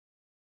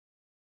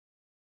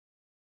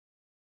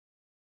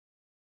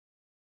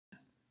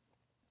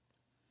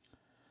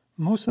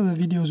Most of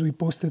the videos we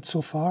posted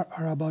so far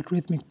are about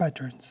rhythmic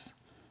patterns,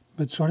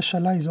 but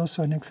SwarShala is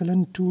also an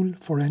excellent tool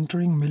for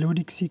entering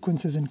melodic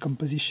sequences and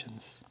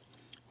compositions.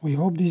 We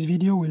hope this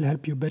video will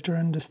help you better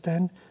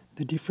understand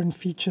the different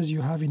features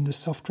you have in the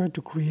software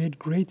to create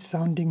great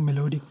sounding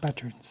melodic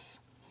patterns.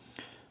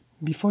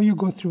 Before you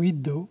go through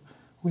it though,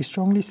 we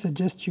strongly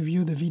suggest you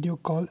view the video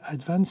called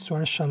Advanced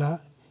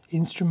SwarShala,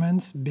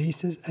 Instruments,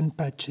 Basses and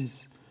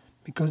Patches,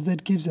 because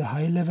that gives a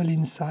high-level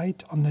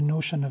insight on the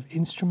notion of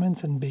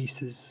instruments and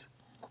basses.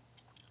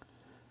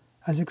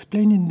 As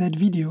explained in that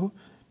video,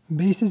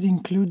 basses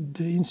include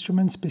the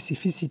instrument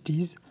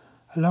specificities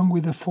along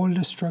with the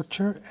folder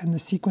structure and the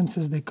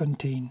sequences they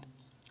contain.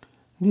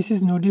 This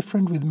is no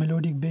different with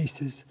melodic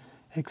basses,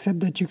 except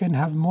that you can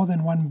have more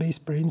than one bass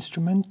per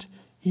instrument,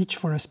 each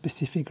for a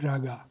specific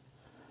raga.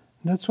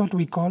 That's what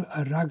we call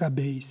a raga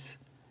bass.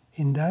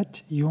 In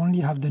that, you only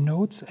have the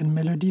notes and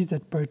melodies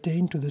that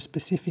pertain to the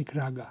specific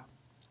raga.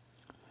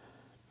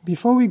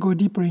 Before we go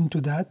deeper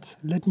into that,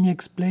 let me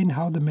explain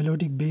how the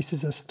melodic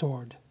basses are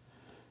stored.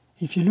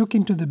 If you look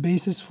into the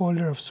basses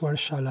folder of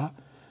SwarShala,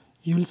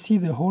 you'll see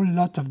the whole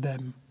lot of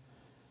them.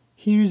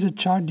 Here is a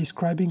chart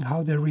describing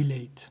how they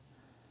relate.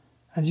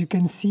 As you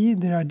can see,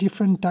 there are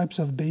different types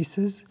of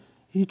basses,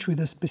 each with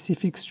a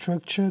specific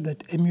structure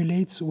that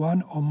emulates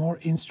one or more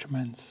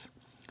instruments.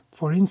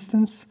 For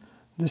instance,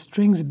 the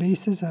strings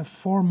basses have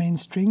 4 main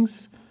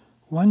strings,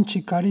 1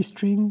 chikari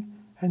string,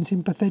 and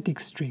sympathetic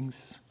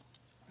strings.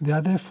 They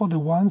are therefore the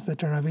ones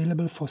that are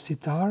available for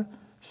sitar,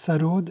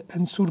 sarod,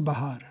 and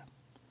surbahar.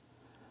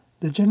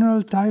 The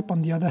general type,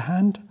 on the other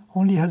hand,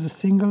 only has a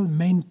single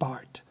main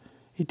part.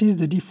 It is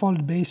the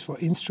default bass for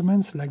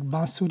instruments like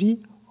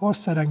bansuri or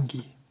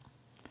sarangi.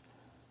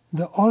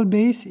 The all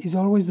bass is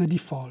always the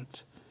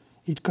default.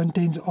 It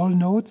contains all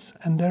notes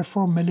and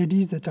therefore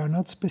melodies that are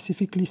not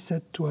specifically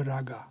set to a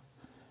raga.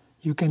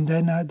 You can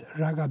then add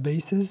raga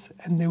basses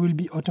and they will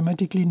be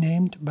automatically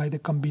named by the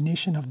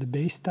combination of the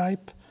bass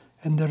type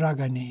and the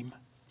raga name,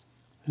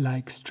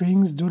 like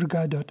strings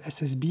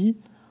durga.ssb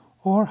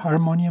or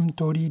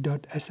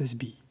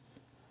harmoniumtori.ssb.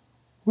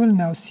 We'll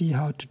now see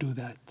how to do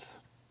that.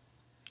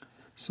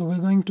 So we're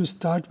going to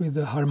start with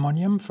the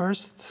harmonium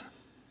first.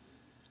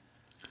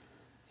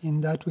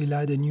 In that we'll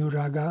add a new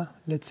raga,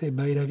 let's say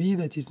Bhairavi,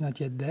 that is not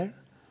yet there.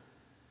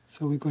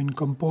 So we go in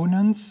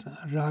Components,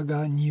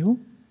 Raga New.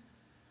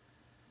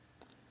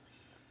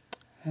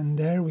 And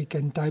there we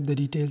can type the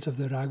details of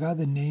the raga,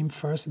 the name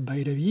first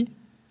Bhairavi.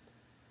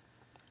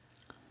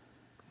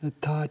 The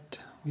Tat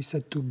we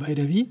set to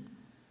Bhairavi.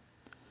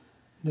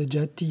 The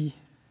Jati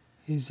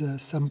is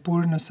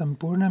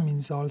Sampurna,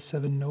 means all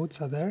 7 notes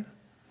are there.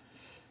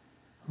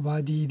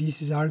 Vadi,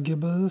 this is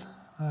arguable,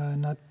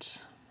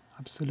 not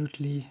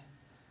absolutely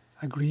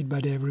agreed by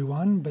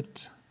everyone,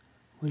 but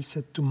we'll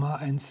set to Ma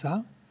and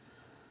Sa.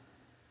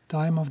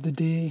 Time of the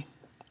day,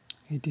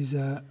 it is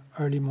a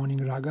early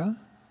morning raga,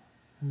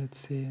 let's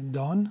say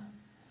dawn.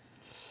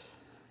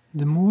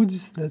 The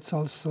moods, that's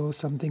also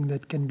something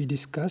that can be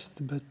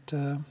discussed, but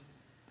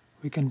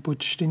we can put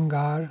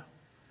Shringar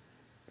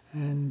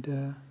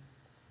and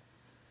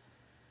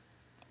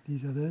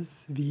these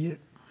others, Veer.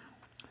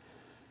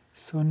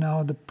 So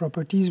now the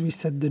properties, we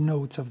set the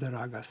notes of the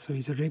raga. So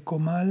it's Re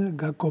Komal,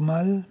 Ga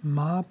Komal,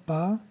 Ma,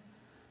 Pa,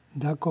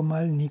 Da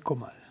Komal, Ni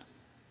Komal.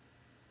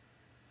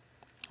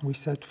 We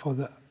set for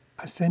the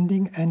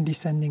ascending and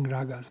descending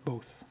ragas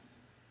both.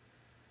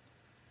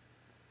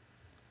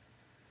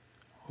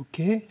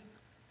 Okay,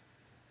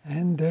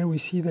 and there we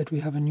see that we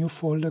have a new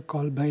folder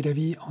called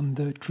Bhairavi on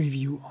the tree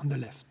view on the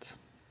left.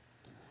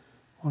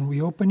 When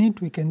we open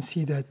it, we can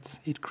see that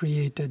it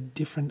created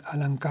different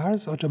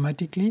alankars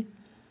automatically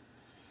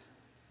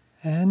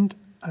and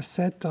a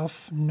set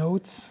of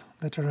notes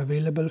that are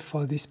available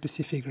for this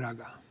specific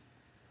raga.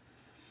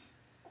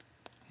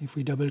 If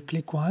we double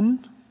click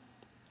one,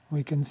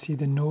 we can see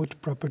the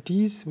note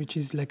properties, which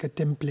is like a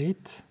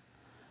template.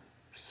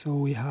 So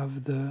we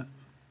have the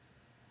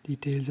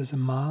details as a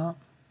Ma.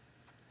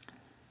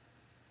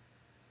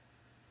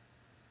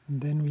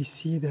 Then we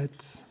see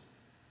that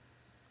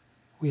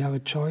we have a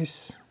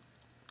choice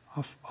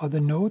of other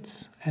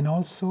notes and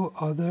also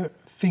other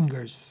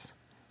fingers.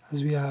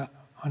 As we are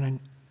on an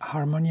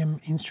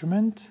harmonium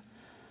instrument,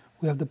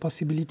 we have the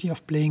possibility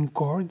of playing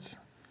chords.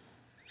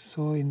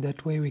 So in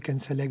that way we can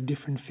select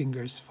different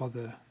fingers for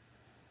the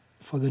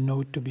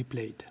note to be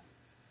played.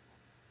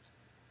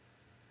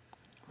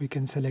 We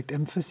can select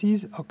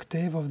emphasis,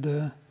 octave of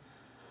the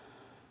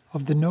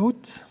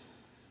note.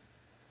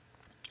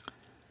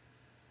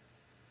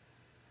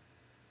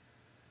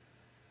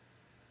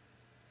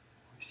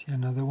 We see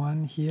another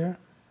one here.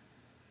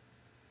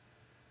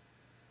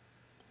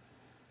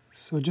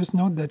 So just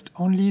note that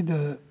only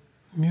the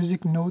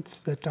music notes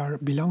that are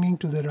belonging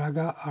to the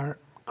raga are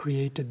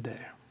created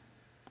there.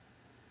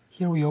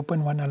 Here we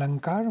open one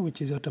alankar,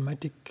 which is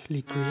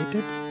automatically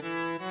created.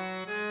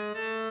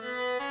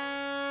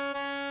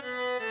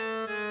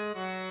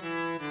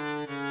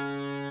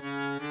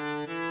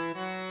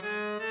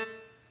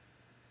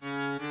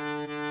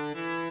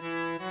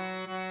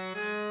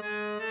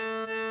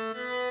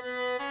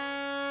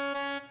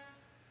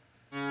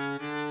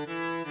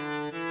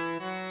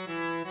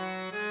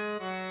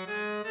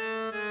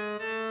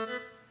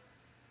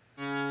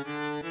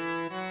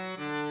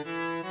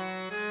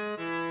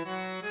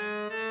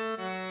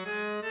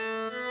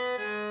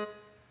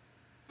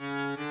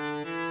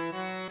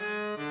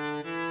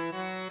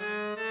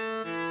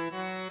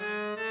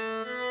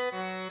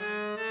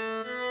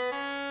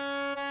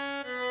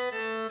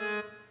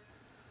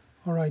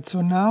 Alright,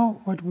 so now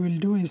what we will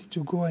do is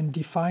to go and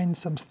define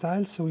some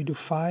styles. So we do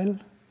File,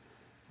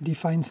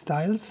 Define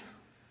Styles.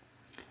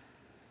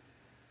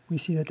 We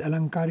see that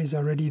Alankar is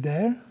already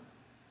there.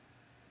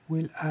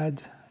 We'll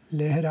add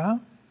Lehra.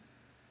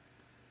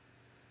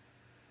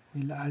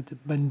 We'll add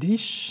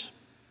Bandish.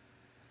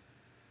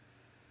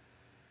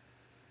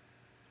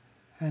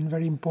 And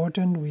very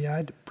important, we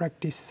add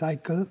Practice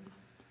Cycle,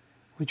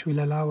 which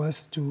will allow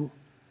us to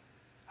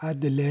add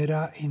the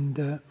Lehra in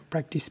the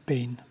practice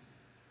pane.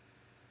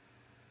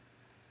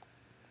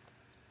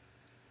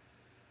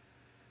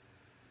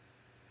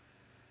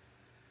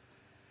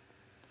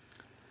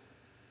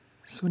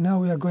 So now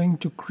we are going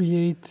to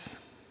create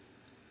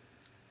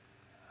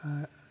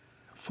a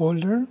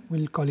folder.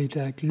 We'll call it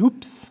like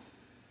loops.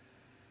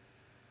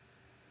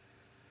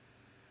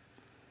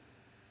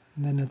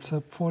 And then a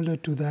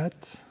subfolder to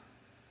that,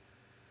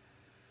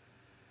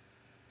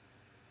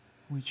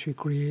 which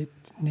we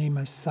name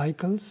as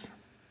cycles.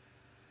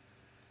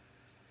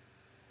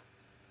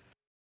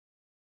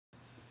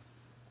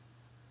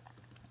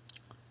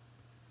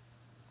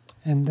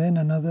 And then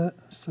another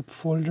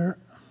subfolder.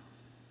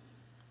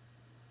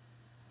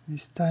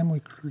 This time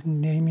we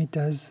name it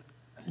as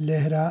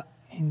Lehra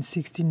in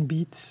 16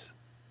 beats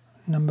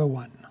number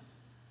 1.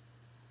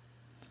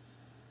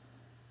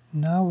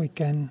 Now we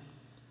can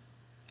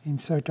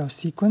insert our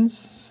sequence.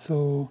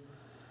 So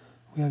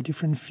we have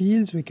different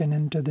fields. We can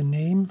enter the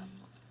name.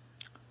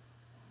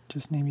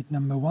 Just name it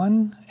number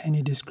 1.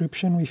 Any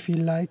description we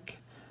feel like.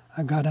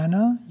 A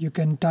gharana. You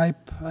can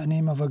type a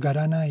name of a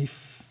gharana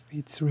if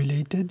it's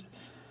related.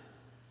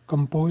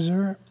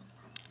 Composer.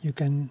 You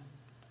can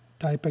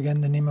type again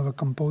the name of a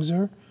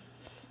composer.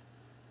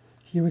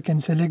 Here we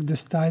can select the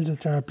styles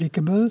that are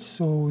applicable.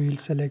 So we'll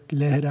select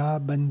Lehra,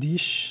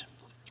 Bandish,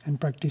 and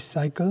Practice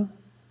Cycle.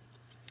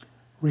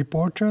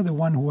 Reporter, the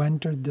one who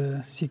entered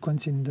the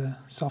sequence in the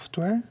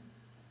software.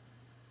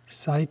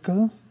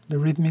 Cycle, the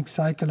rhythmic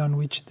cycle on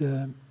which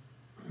the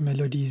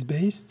melody is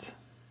based.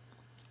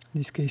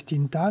 In this case,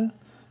 Tintal.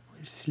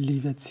 We'll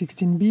leave at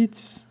 16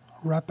 beats,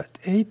 wrap at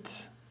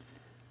 8,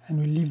 and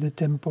we'll leave the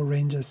tempo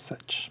range as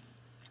such.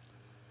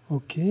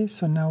 Okay,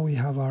 so now we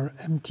have our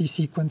empty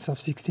sequence of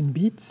 16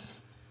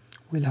 beats.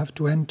 We'll have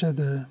to enter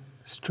the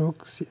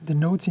strokes, the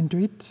notes into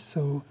it.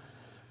 So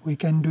we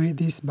can do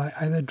this by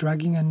either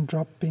dragging and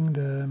dropping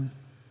the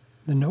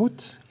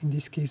note, in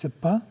this case a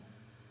pa.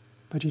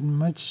 But in a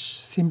much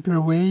simpler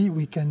way,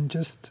 we can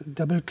just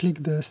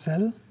double-click the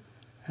cell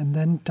and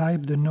then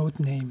type the note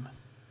name.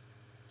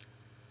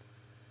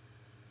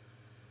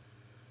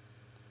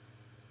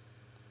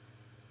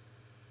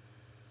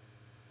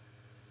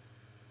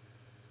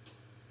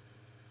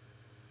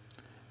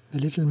 The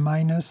little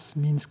minus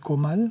means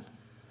komal,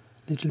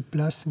 little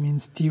plus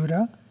means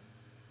tivra,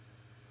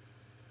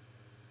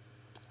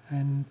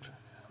 and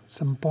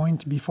some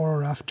point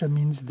before or after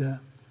means the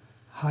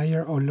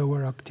higher or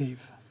lower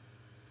octave.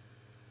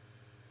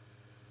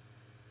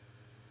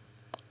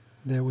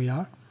 There we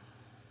are.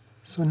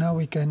 So now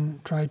we can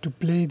try to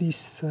play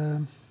this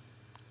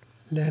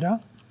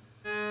Lehra.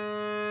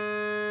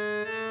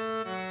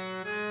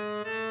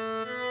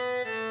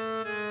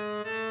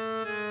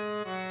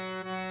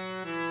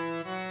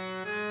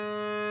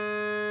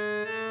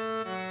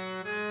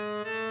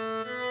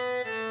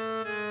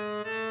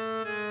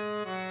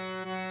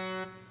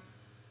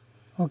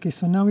 Okay,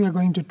 so now we are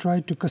going to try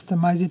to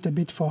customize it a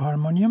bit for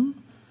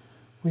harmonium.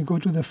 We go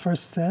to the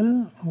first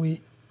cell, we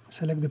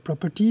select the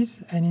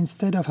properties, and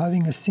instead of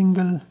having a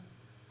single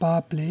pa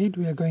played,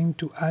 we are going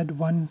to add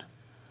one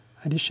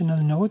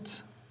additional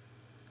note,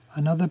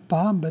 another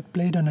pa, but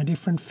played on a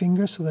different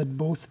finger so that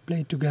both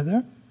play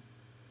together.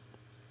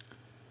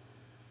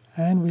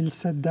 And we'll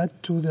set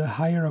that to the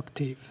higher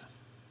octave.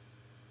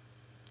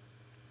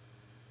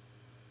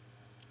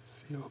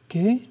 Say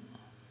OK.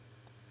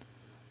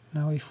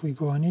 Now if we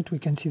go on it, we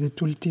can see the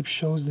tooltip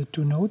shows the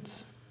two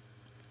notes.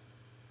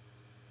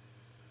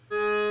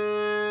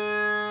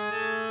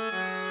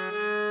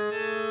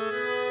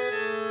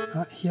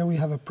 Here we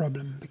have a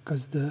problem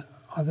because the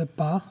other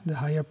pa, the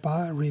higher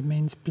pa,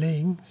 remains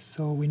playing,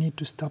 so we need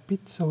to stop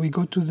it. So we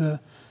go to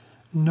the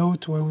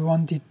note where we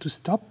want it to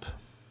stop.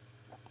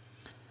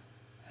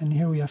 And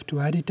here we have to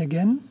add it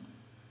again.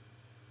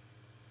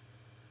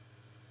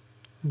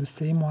 The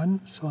same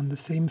one, so on the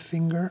same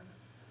finger,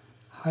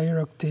 higher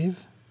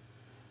octave.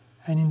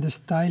 And in the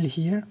style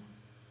here,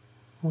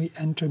 we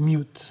enter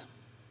mute.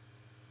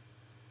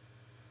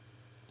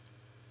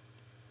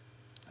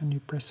 And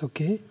you press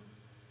OK.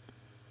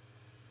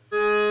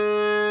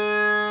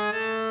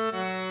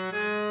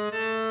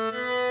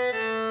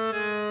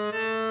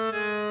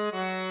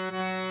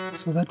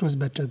 So that was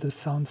better, the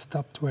sound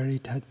stopped where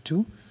it had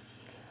to.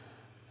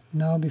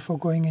 Now before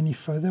going any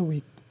further,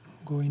 we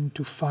go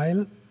into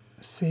File,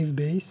 Save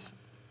Bass,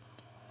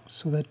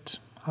 so that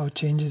our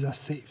changes are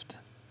saved.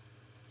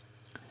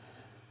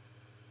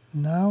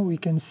 Now we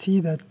can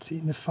see that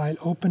in the file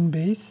Open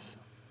Bass,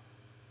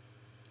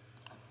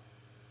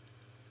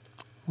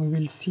 we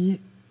will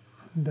see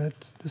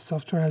that the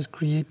software has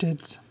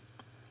created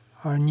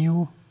our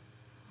new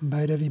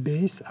Bhairavi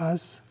bass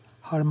as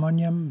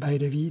harmonium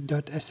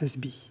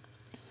bhairavi.ssb.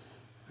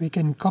 We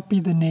can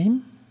copy the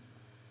name,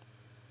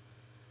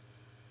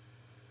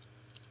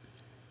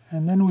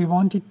 and then we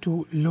want it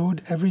to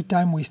load every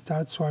time we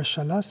start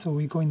SwarShala, so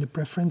we go in the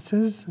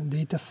preferences,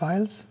 data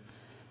files,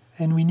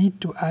 and we need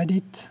to add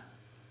it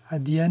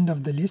at the end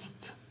of the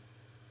list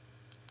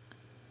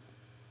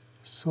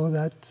so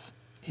that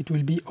it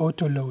will be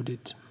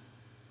auto-loaded.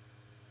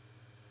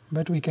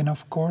 But we can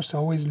of course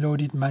always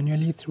load it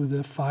manually through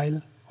the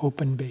file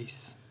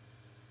OpenBase.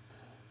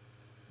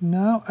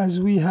 Now, as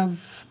we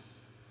have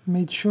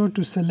made sure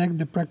to select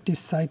the practice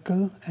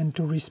cycle and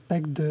to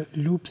respect the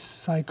loops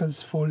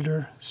cycles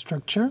folder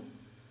structure,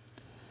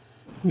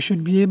 we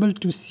should be able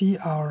to see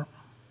our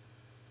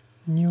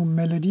new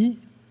melody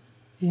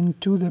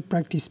into the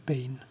practice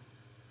pane.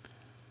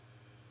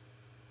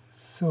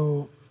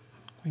 So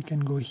we can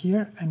go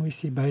here and we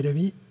see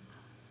Bhairavi,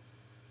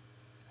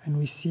 and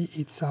we see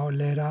it's our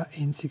Lera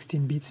in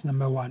 16 beats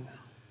number 1.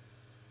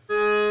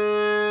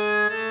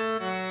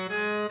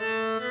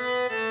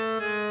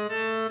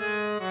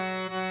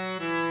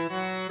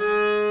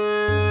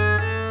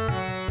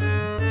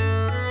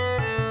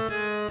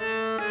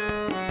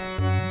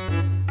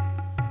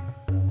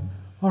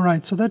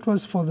 Alright, so that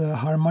was for the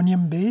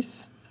harmonium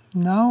bass.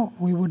 Now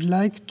we would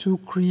like to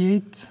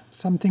create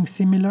something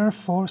similar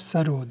for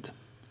sarod.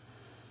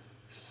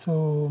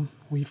 So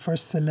we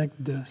first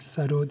select the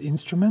sarod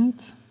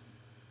instrument,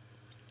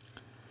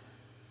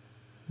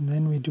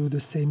 then we do the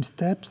same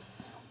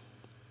steps,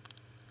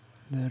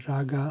 the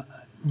Raga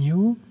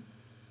new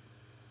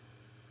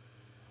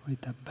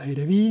with a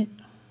Bhairavi.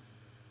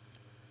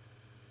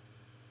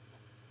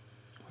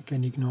 We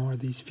can ignore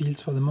these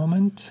fields for the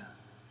moment.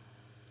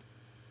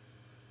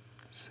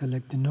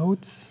 Select the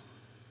notes.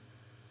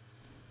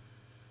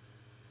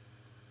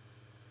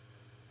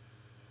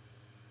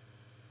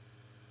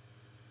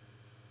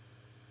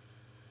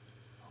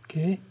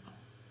 Okay.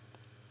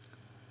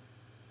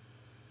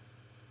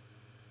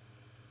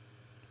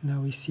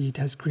 Now we see it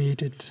has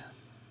created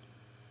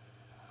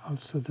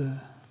also the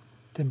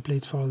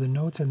templates for all the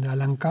notes and the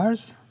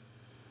alankars.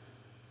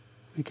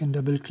 We can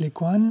double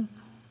click one.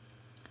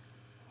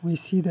 We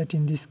see that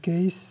in this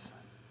case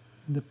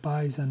the pa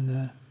is on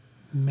the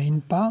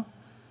main pa,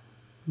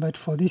 but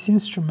for this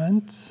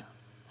instrument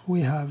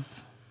we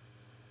have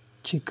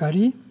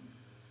chikari.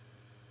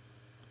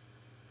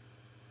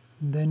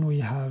 Then we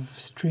have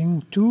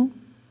string 2,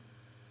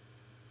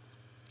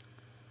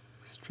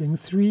 string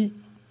 3,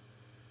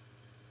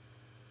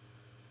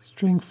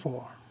 string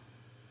 4,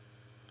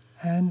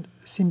 and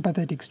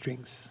sympathetic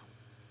strings.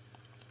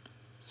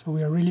 So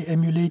we are really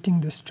emulating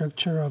the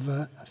structure of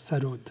a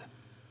sarod.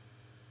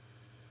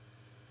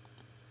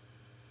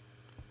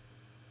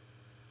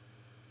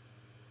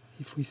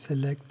 If we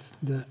select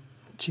the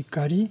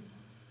chikari,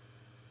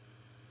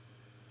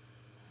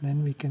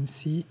 then we can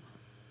see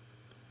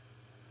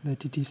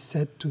that it is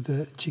set to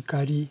the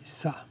chikari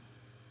sa.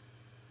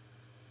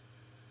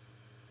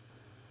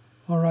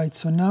 Alright,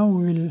 so now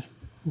we will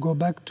go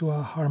back to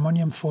our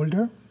harmonium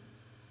folder.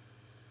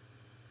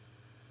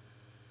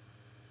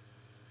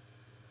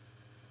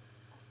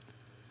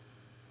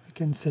 We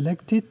can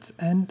select it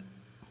and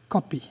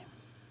copy.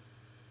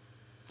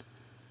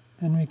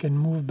 Then we can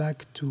move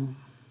back to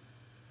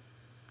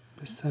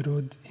the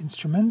sarod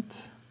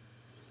instrument,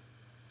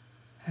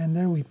 and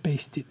there we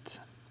paste it.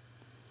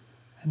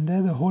 And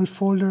there the whole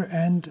folder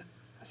and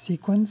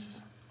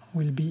sequence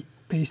will be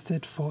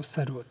pasted for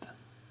sarod.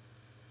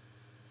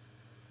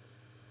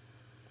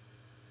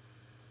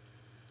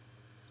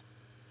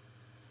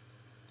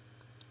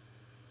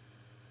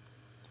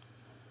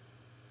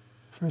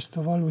 First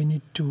of all, we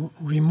need to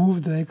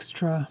remove the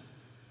extra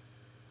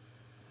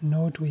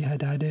note we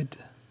had added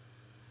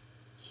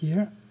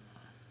here.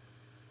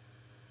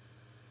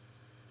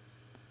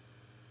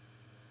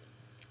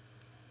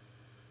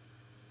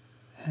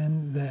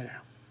 And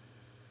there.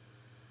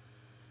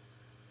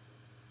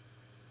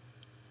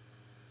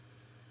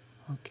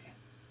 Okay.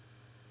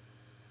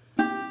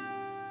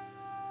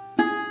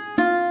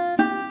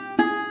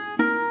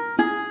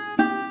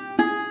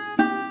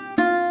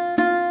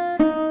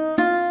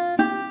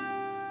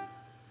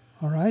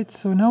 Alright,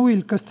 so now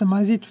we'll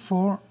customize it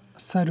for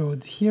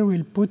sarod. Here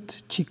we'll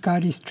put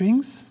chikari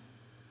strings.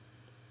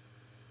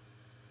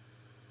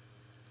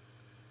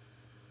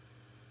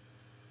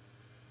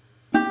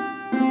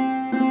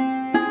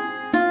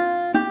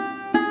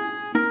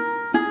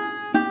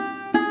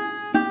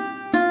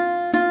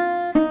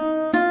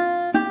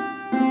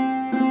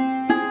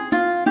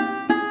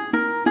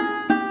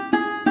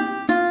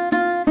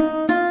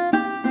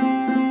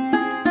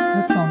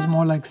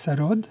 Like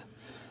sarod,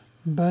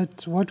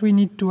 but what we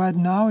need to add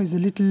now is a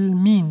little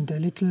meend, a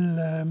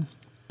little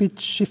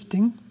pitch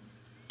shifting.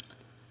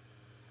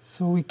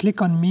 So we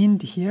click on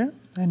meend here,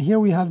 and here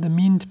we have the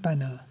meend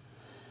panel.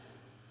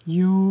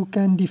 You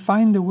can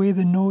define the way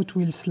the note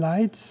will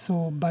slide,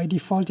 so by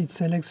default it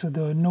selects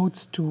the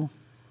notes to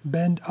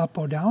bend up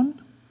or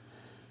down.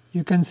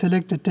 You can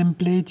select a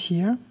template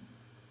here,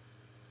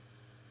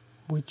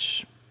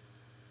 which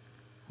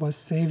was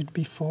saved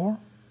before.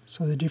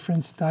 so the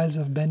different styles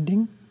of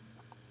bending.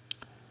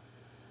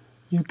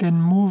 You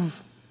can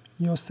move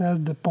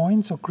yourself the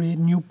points or create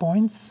new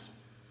points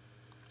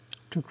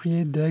to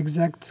create the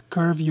exact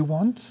curve you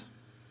want.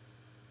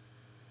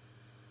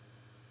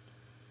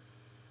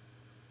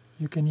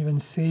 You can even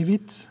save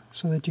it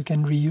so that you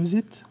can reuse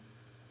it.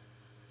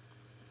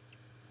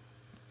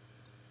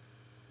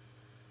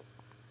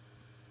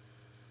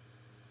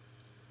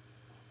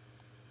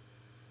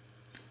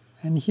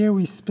 And here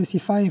we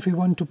specify if we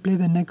want to play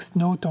the next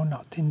note or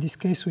not. In this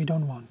case, we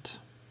don't want.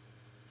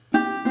 So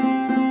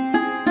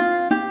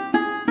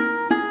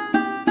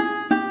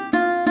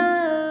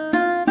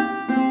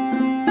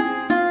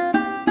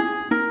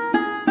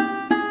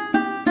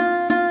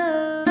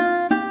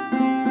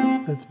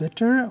that's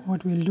better.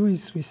 What we'll do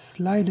is we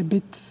slide a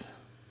bit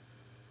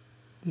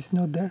this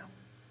note there.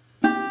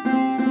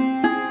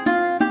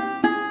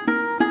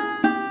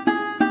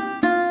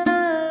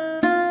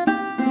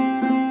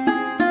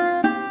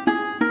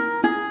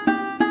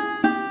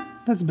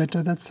 That's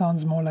better, that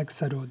sounds more like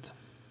sarod.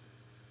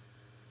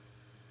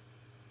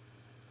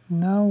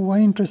 Now,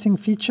 one interesting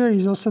feature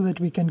is also that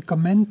we can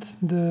comment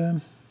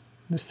the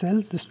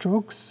cells, the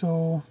strokes.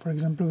 So, for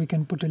example, we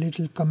can put a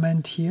little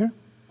comment here.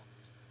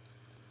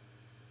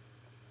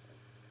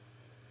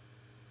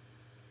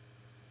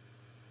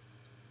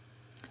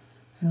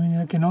 And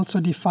we can also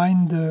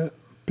define the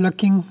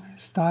plucking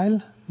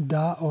style,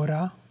 da, or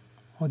ra,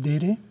 or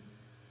dere.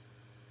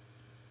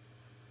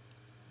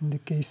 In the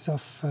case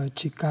of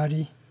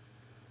chikari,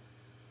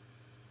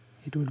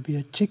 it would be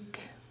a chick.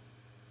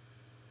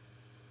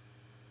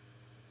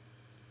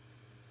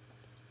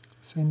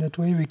 So in that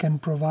way we can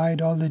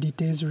provide all the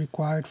details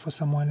required for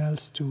someone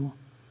else to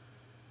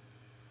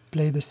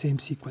play the same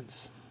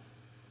sequence.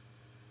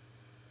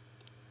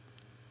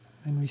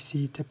 Then we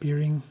see it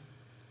appearing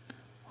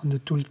on the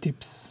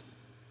tooltips.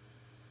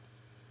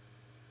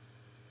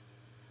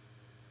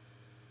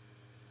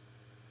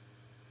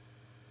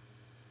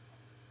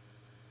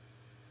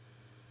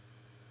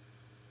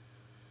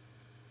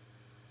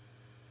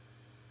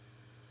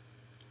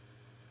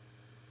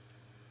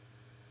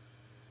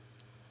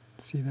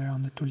 See there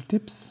on the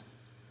tooltips.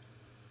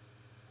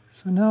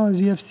 So now, as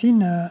we have seen,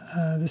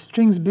 the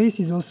strings base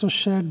is also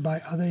shared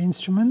by other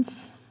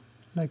instruments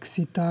like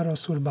sitar or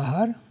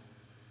surbahar.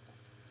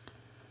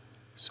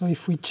 So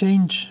if we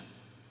change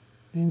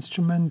the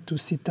instrument to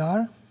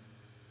sitar,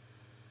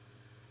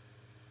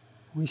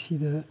 we see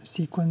the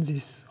sequence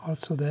is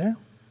also there.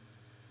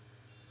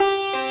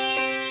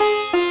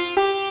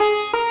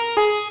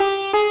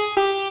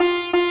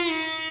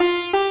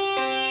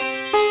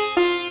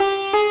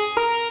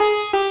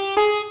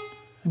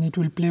 And it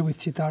will play with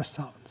sitar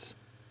sounds.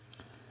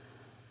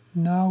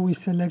 Now we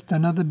select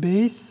another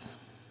bass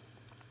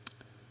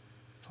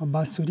for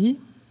Basuri.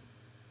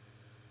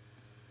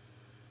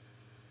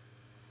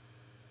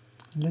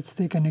 Let's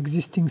take an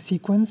existing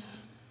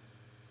sequence.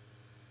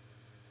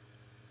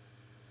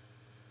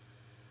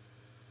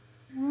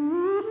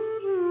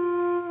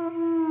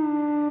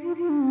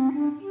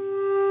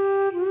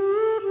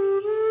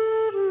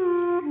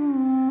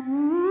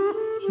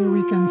 Here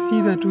we can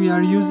see that we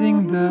are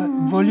using the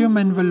volume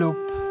envelope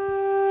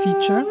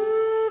feature.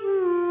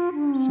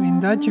 So in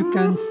that you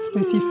can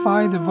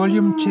specify the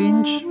volume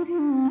change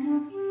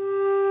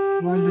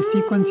while the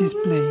sequence is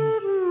playing.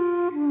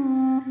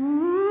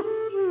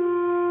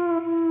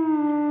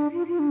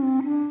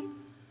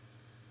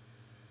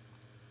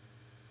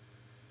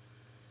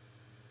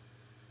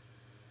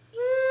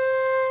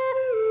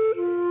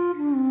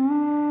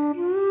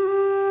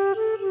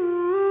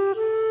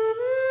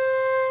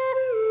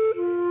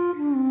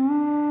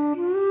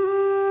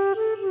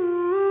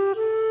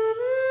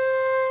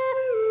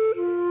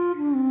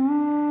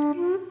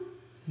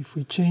 If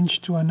we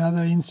change to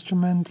another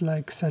instrument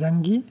like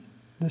sarangi,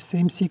 the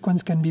same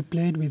sequence can be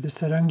played with the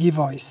sarangi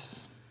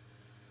voice.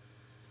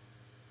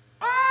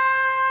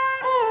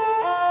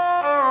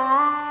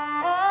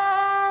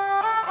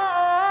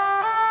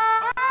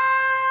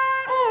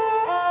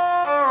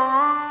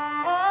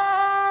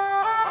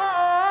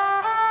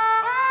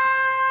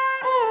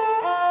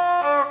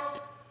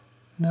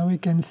 Now we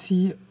can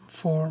see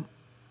for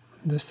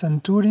the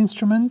santur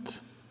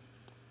instrument,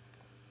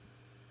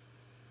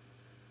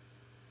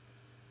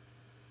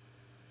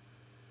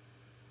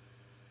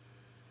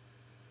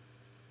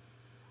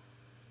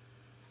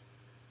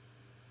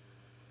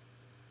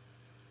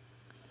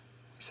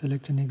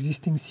 select an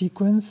existing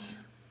sequence.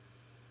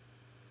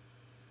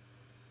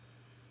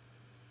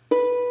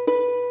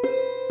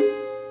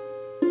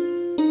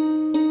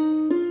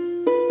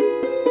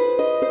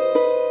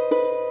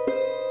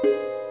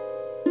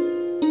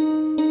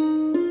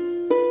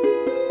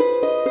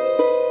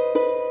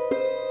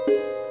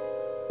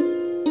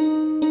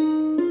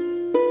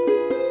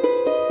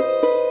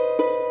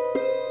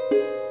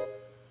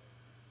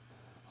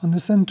 On the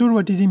santur,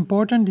 what is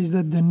important is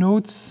that the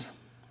notes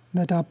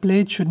that are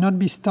played should not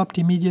be stopped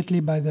immediately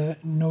by the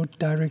note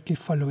directly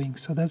following.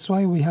 So that's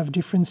why we have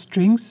different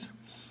strings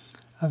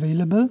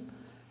available,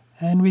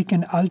 and we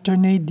can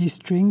alternate these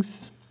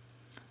strings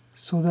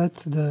so that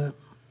the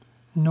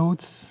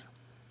notes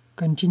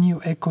continue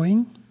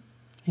echoing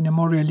in a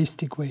more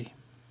realistic way.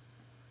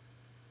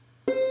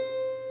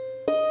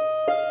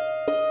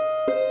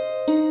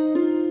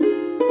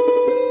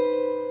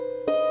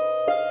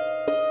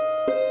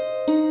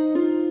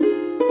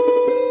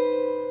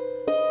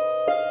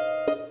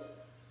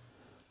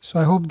 So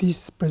I hope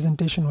this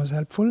presentation was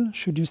helpful.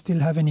 Should you still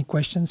have any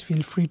questions,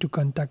 feel free to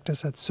contact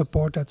us at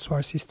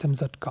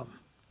support@swarsystems.com.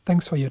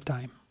 Thanks for your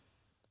time.